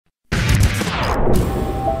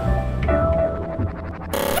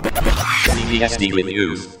FreeBSD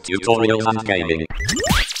reviews, tutorials and gaming.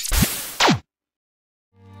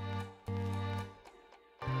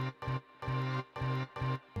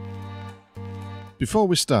 Before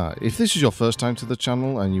we start, if this is your first time to the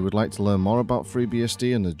channel and you would like to learn more about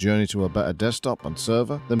FreeBSD and the journey to a better desktop and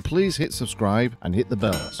server, then please hit subscribe and hit the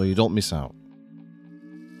bell so you don't miss out.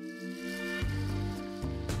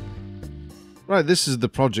 Right, this is the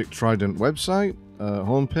Project Trident website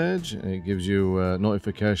homepage. It gives you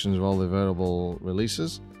notifications of all the available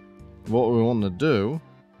releases. What we want to do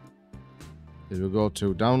is we'll go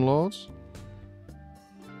to Downloads.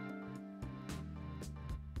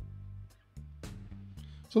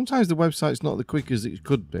 Sometimes the website's not the quick as it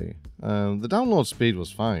could be. The download speed was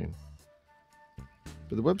fine,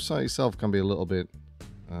 but the website itself can be a little bit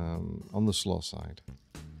on the slow side.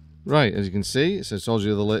 Right, as you can see, it says tells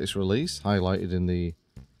you the latest release, highlighted in the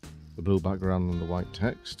blue background and the white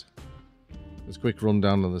text. There's a quick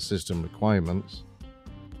rundown of the system requirements.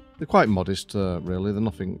 They're quite modest, really. They're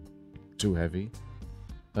nothing too heavy.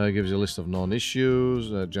 It gives you a list of known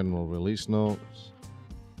issues, general release notes.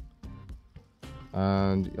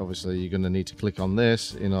 And obviously you're going to need to click on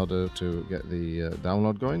this in order to get the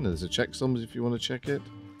download going. There's a checksums if you want to check it.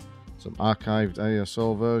 Some archived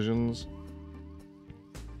ISO versions.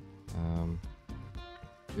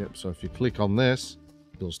 Yep, so if you click on this,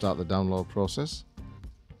 you'll start the download process.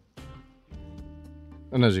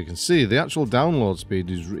 And as you can see, the actual download speed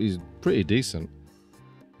is pretty decent.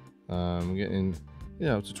 I'm getting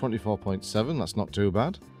up to 24.7. That's not too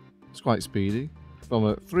bad. It's quite speedy from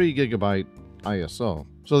a 3 GB ISO.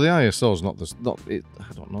 So the ISO is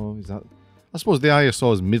I don't know, is that? I suppose the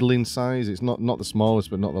ISO is middling size. It's not the smallest,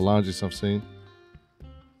 but not the largest I've seen.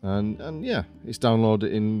 And yeah, it's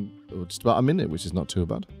downloaded in just about a minute, which is not too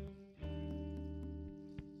bad.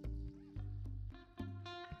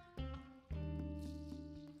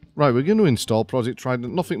 Right, we're going to install Project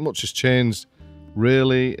Trident. Nothing much has changed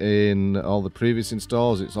really in all the previous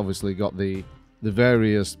installs. It's obviously got the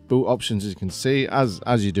various boot options, as you can see,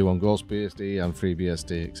 as you do on GhostBSD and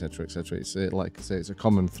FreeBSD, etc, etc. It's like I say, it's a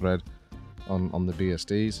common thread on the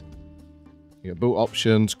BSDs. You got boot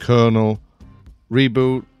options, kernel,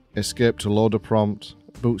 reboot, escape to loader prompt,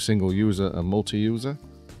 boot single user and multi-user,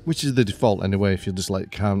 which is the default anyway. If you just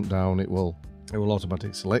like countdown, it will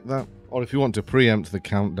automatically select that. Or if you want to preempt the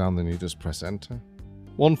countdown, then you just press enter.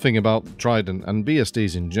 One thing about Trident and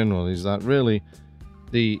BSDs in general is that really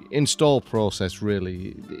the install process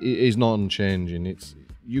really is not unchanging.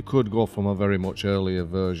 You could go from a very much earlier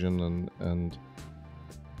version and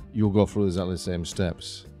you'll go through exactly the same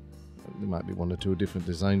steps. There might be one or two different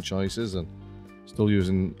design choices and still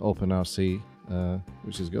using OpenRC,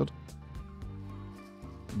 which is good.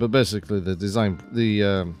 But basically the design,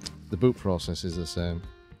 the boot process is the same.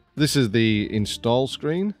 This is the install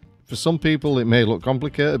screen. For some people it may look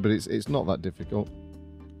complicated, but it's not that difficult.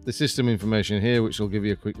 The system information here, which will give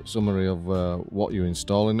you a quick summary of what you're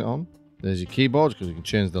installing it on. There's your keyboard, because you can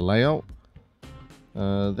change the layout.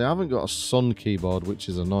 They haven't got a Sun keyboard, which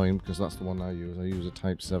is annoying, because that's the one I use. I use a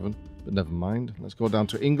Type 7, but never mind. Let's go down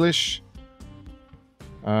to English.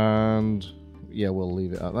 And yeah, we'll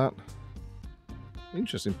leave it at that.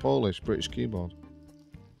 Interesting, Polish, British keyboard.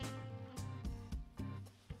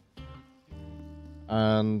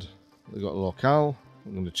 And we've got locale.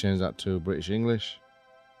 I'm going to change that to British English.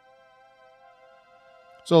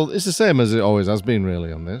 So it's the same as it always has been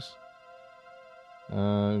really on this.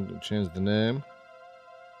 I'm going to change the name.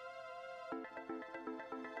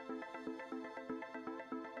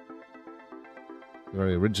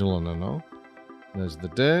 Very original, I know. There's the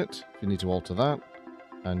date, if you need to alter that.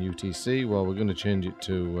 And UTC, well, we're going to change it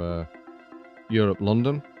to Europe,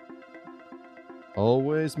 London.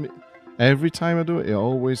 Every time I do it, it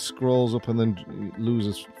always scrolls up and then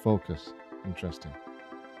loses focus. Interesting.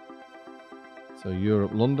 So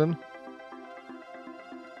Europe, London.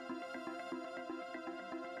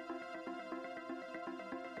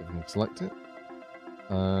 Select it.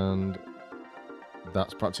 And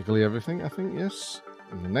that's practically everything, I think, yes.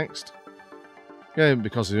 And the next. Okay,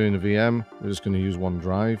 because we're doing a VM, we're just going to use one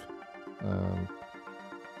drive. We're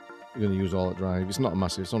going to use all that drive. It's not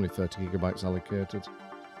massive, it's only 30 gigabytes allocated.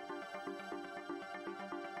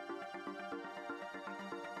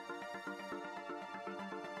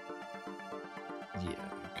 Yeah,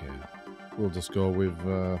 okay. We'll just go with...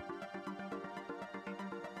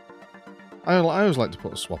 I always like to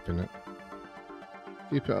put a swap in it.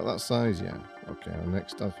 Keep it at that size, yeah. Okay,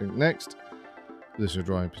 next, I think next. This will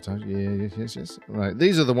drive potential. Yeah, yes. Right,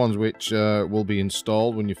 these are the ones which will be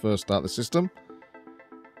installed when you first start the system.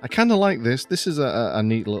 I kind of like this. This is a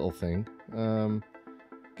neat little thing.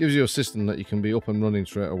 Gives you a system that you can be up and running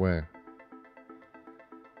straight away.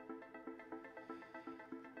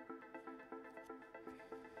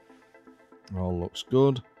 All looks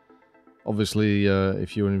good. Obviously,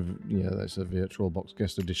 if you're in, that's a VirtualBox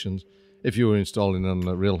guest editions. If you were installing on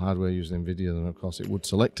the real hardware using NVIDIA, then of course it would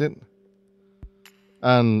select it.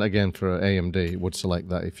 And again, for AMD, it would select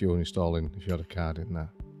that if you were installing, if you had a card in there.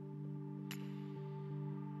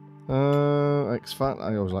 exFAT,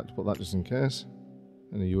 I always like to put that just in case.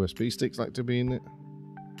 Any USB sticks like to be in it.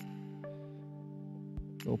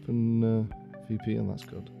 Open VPN, that's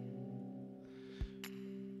good.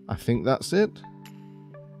 I think that's it.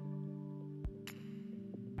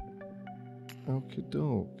 Okie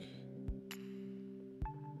doke.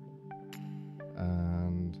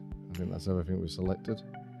 And I think that's everything we've selected.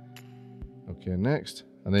 Okay, next.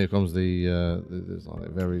 And here comes there's like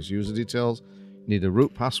various user details. You need a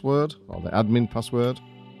root password or the admin password.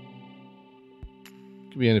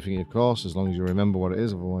 Could be anything, of course, as long as you remember what it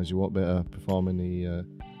is. Otherwise, you won't be able to perform any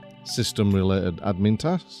system-related admin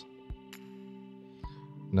tasks.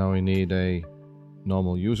 Now we need a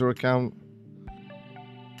normal user account.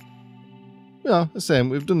 Yeah, the same.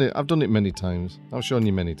 We've done it. I've done it many times. I've shown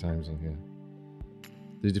you many times on here.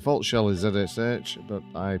 The default shell is ZSH, but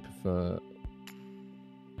I prefer.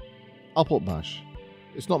 I'll put Bash.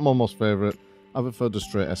 It's not my most favorite. I prefer just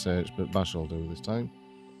straight SH, but Bash will do this time.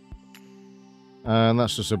 And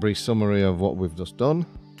that's just a brief summary of what we've just done.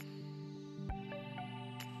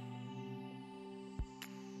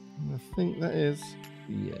 And I think that is,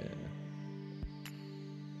 yeah.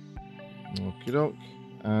 Okie doke.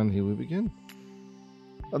 And here we begin.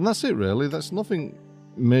 And that's it, really. That's nothing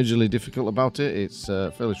majorly difficult about it. It's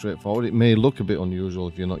fairly straightforward. It may look a bit unusual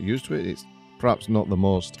if you're not used to it. It's perhaps not the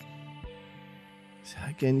most.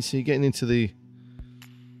 Again, you see, you're getting into the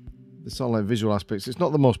sort of like visual aspects. It's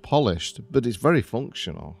not the most polished, but it's very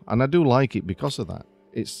functional. And I do like it because of that.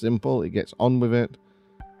 It's simple. It gets on with it.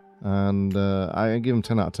 And I give them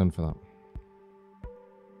 10 out of 10 for that.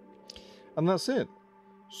 And that's it.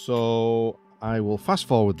 So I will fast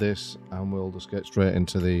forward this and we'll just get straight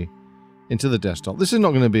into the desktop. This is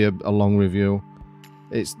not going to be a long review.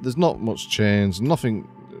 There's not much change, nothing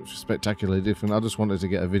spectacularly different. I just wanted to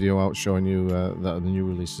get a video out showing you that the new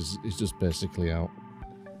release is just basically out.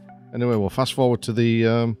 Anyway, we'll fast forward to the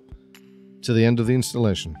end of the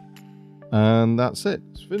installation, and that's it.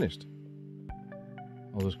 It's finished.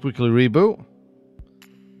 I'll just quickly reboot,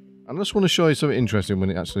 and I just want to show you something interesting when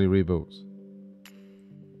it actually reboots.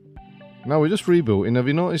 Now we're just rebooting. Have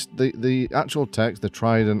you noticed the actual text, the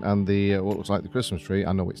Trident, and the what looks like the Christmas tree?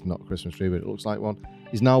 I know it's not a Christmas tree, but it looks like one.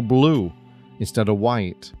 Is now blue instead of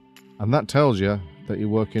white, and that tells you that you're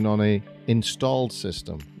working on a installed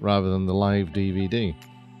system rather than the live DVD,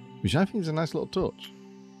 which I think is a nice little touch.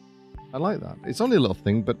 I like that. It's only a little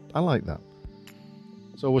thing, but I like that.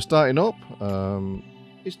 So we're starting up.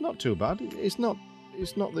 It's not too bad. It's not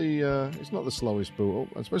the slowest boot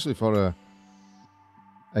up, especially for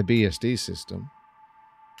a BSD system.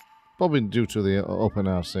 Probably due to the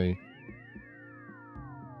OpenRC.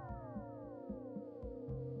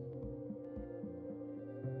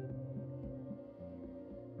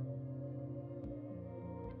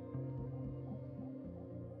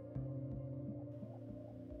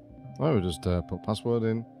 Right, we'll just put password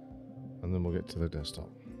in, and then we'll get to the desktop.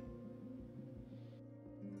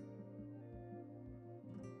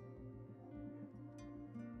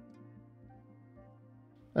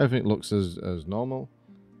 Everything looks as normal,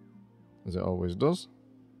 as it always does.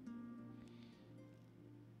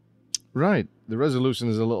 Right, the resolution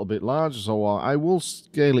is a little bit large, so I will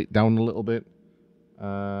scale it down a little bit,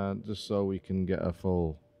 just so we can get a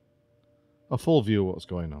full view of what's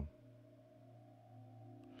going on.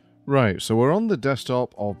 Right, so we're on the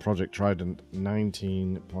desktop of Project Trident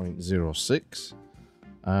 19.06,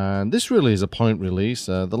 and this really is a point release.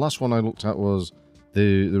 The last one I looked at was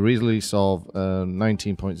the release of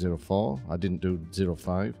 19.04. I didn't do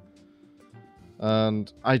 05.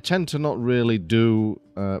 And I tend to not really do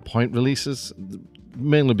point releases,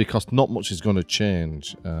 mainly because not much is going to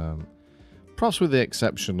change. Perhaps with the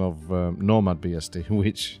exception of Nomad BSD,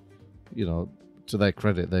 which, you know, to their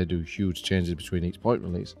credit, they do huge changes between each point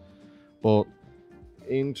release. But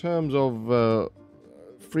in terms of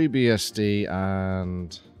FreeBSD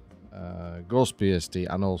and GhostBSD,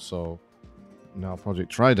 and also now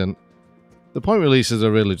Project Trident, the point releases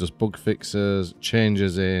are really just bug fixes,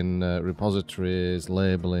 changes in repositories,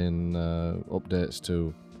 labeling, updates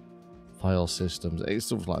to file systems,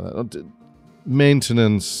 stuff like that.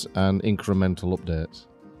 Maintenance and incremental updates.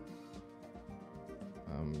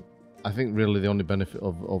 I think really the only benefit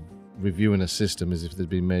of reviewing a system as if there's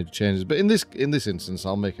been major changes. But in this instance,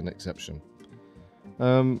 I'll make an exception.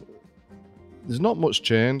 There's not much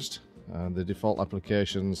changed. The default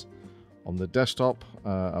applications on the desktop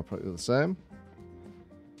are practically the same.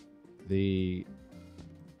 The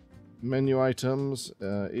menu items,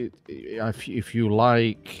 if you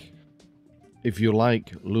like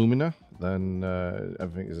Lumina, then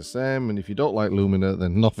everything is the same, and if you don't like Lumina,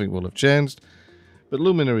 then nothing will have changed. But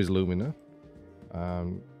Lumina is Lumina.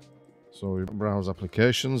 So we browse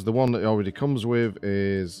applications. The one that it already comes with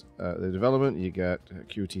is the development. You get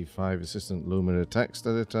Qt5 Assistant Lumina Text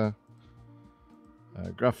Editor.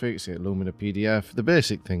 Graphics, you get Lumina PDF. The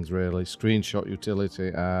basic things really: Screenshot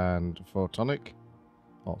Utility and Photonic.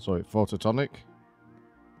 Phototonic.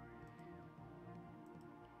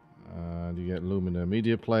 And you get Lumina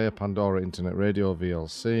Media Player, Pandora Internet Radio,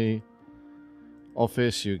 VLC.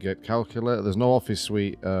 Office, you get Calculator. There's no Office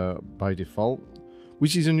Suite by default,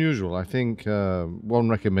 which is unusual. I think one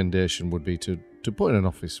recommendation would be to put in an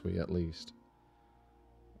Office Suite at least.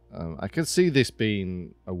 I can see this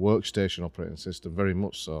being a workstation operating system, very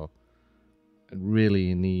much so. And really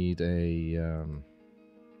you need a...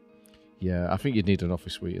 yeah, I think you'd need an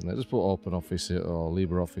Office Suite in there. Just put OpenOffice or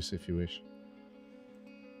LibreOffice if you wish.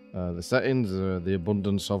 The settings, the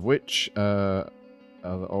abundance of which are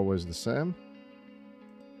always the same.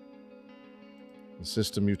 The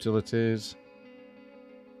system utilities.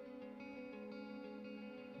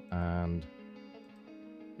 And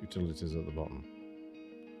utilities at the bottom.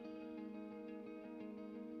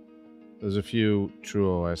 There's a few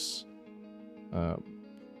TrueOS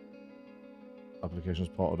applications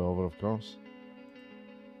ported over, of course.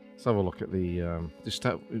 Let's have a look at the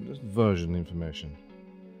version information.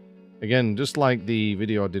 Again, just like the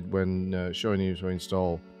video I did when showing you to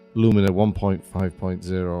install Lumina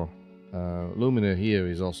 1.5.0, Lumina here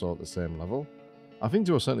is also at the same level. I think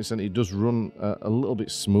to a certain extent it does run a little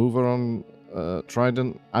bit smoother on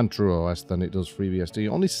Trident and TrueOS than it does FreeBSD.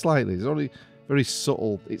 Only slightly. It's only very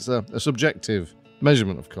subtle. It's a subjective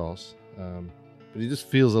measurement, of course, but it just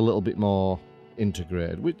feels a little bit more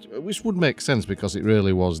integrated, which would make sense because it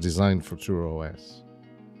really was designed for TrueOS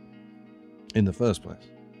in the first place.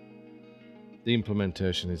 The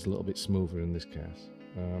implementation is a little bit smoother in this case.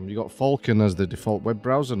 You got Falcon as the default web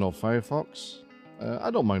browser, no Firefox.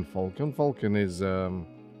 I don't mind Falcon. Falcon is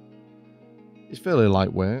it's fairly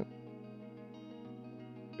lightweight.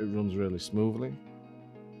 It runs really smoothly.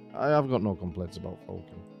 I've got no complaints about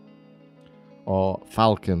Falcon. Or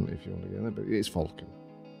Falcon, if you want to get it, but it's Falcon.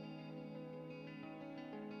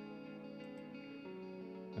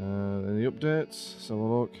 Any updates? Let's have a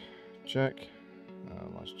look. Check.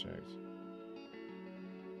 Last checked.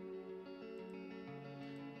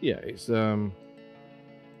 Yeah, it's a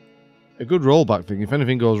good rollback thing. If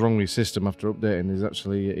anything goes wrong with your system after updating, is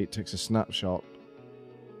actually it takes a snapshot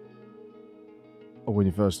of when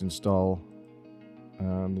you first install,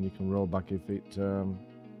 and then you can roll back if it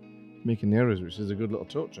making errors, which is a good little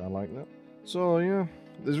touch. I like that. So yeah,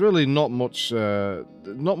 there's really not much I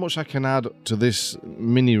can add to this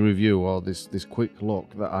mini review or this quick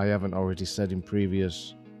look that I haven't already said in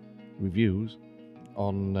previous reviews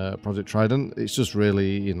on Project Trident. It's just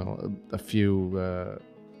really, you know, a few.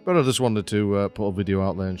 But I just wanted to put a video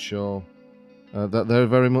out there and show that they're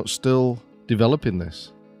very much still developing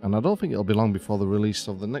this. And I don't think it'll be long before the release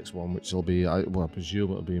of the next one, which will be, I presume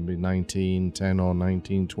it'll be 19.10 or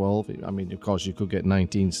 19.12. I mean, of course, you could get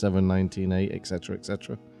 19.7, 19.8, etc.,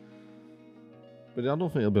 etc. But I don't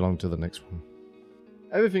think it'll be long to the next one.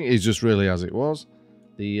 Everything is just really as it was.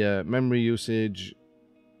 The memory usage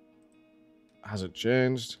hasn't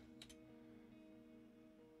changed.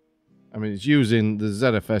 I mean, it's using, the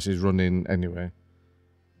ZFS is running anyway.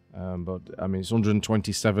 But, I mean, it's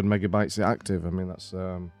 127 megabytes active. I mean,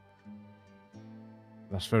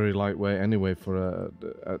 that's very lightweight anyway for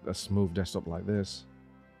a smooth desktop like this.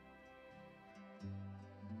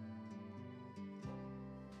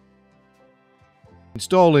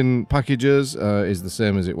 Installing packages is the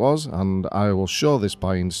same as it was, and I will show this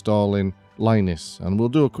by installing Linus, and we'll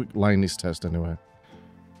do a quick Linus test anyway.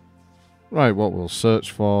 Right, we'll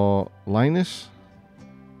search for Linus.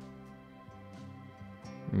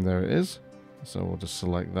 And there it is. So we'll just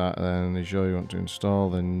select that, and you sure you want to install,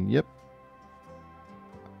 then yep.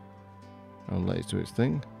 And let it do its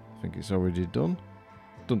thing. I think it's already done.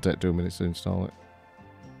 Doesn't take 2 minutes to install it.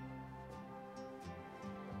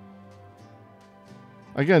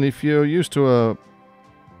 Again, if you're used to a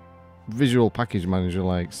visual package manager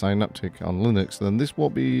like Synaptic on Linux, then this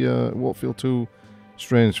won't feel too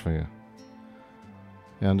strange for you.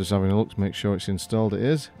 Yeah, I'm just having a look to make sure it's installed. It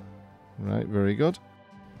is. Right, very good.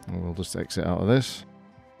 And we'll just exit out of this.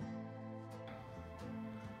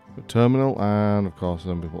 Put terminal, and of course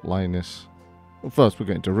then we put Linus. Well, first we're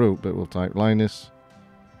getting to root, but we'll type Linus,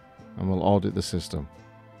 and we'll audit the system.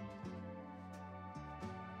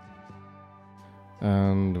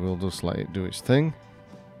 And we'll just let it do its thing.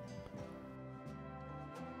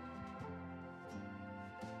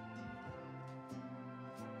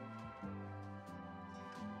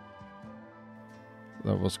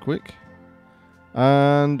 That was quick.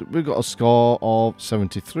 And we've got a score of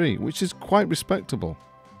 73, which is quite respectable.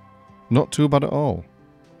 Not too bad at all.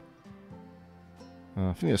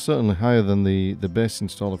 I think it's certainly higher than the base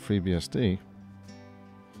installer FreeBSD.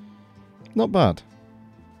 Not bad.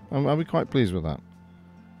 I'll be quite pleased with that.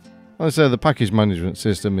 Like I say, the package management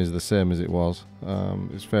system is the same as it was.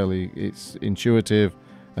 It's intuitive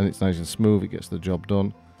and it's nice and smooth. It gets the job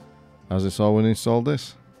done, as I saw when I installed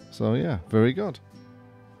this. So yeah, very good.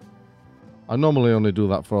 I normally only do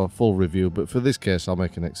that for a full review, but for this case I'll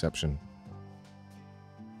make an exception.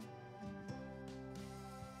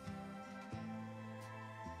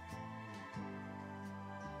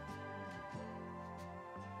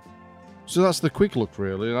 So that's the quick look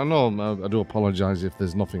really. I know I do apologise if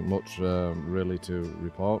there's nothing much really to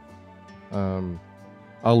report.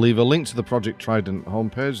 I'll leave a link to the Project Trident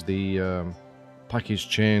homepage, the package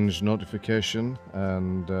change notification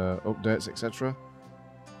and updates, etc.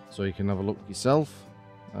 So you can have a look yourself.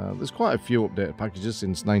 There's quite a few updated packages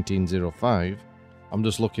since 19.05. I'm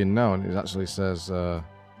just looking now and it actually says the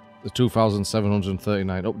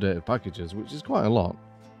 2,739 updated packages, which is quite a lot.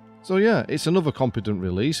 So yeah, it's another competent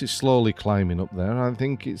release. It's slowly climbing up there. I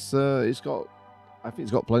think it's got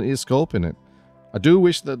plenty of scope in it. I do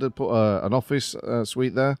wish that they'd put an Office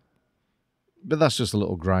suite there, but that's just a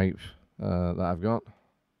little gripe that I've got.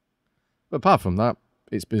 But apart from that,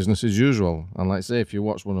 it's business as usual. And like I say, if you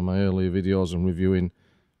watch one of my earlier videos on reviewing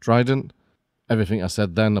Trident, everything I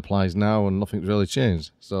said then applies now and nothing's really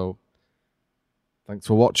changed. So thanks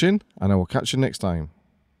for watching, and I will catch you next time.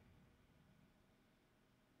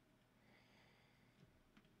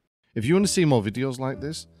 If you want to see more videos like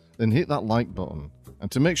this, then hit that like button. And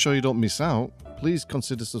to make sure you don't miss out, please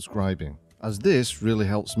consider subscribing, as this really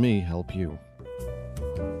helps me help you.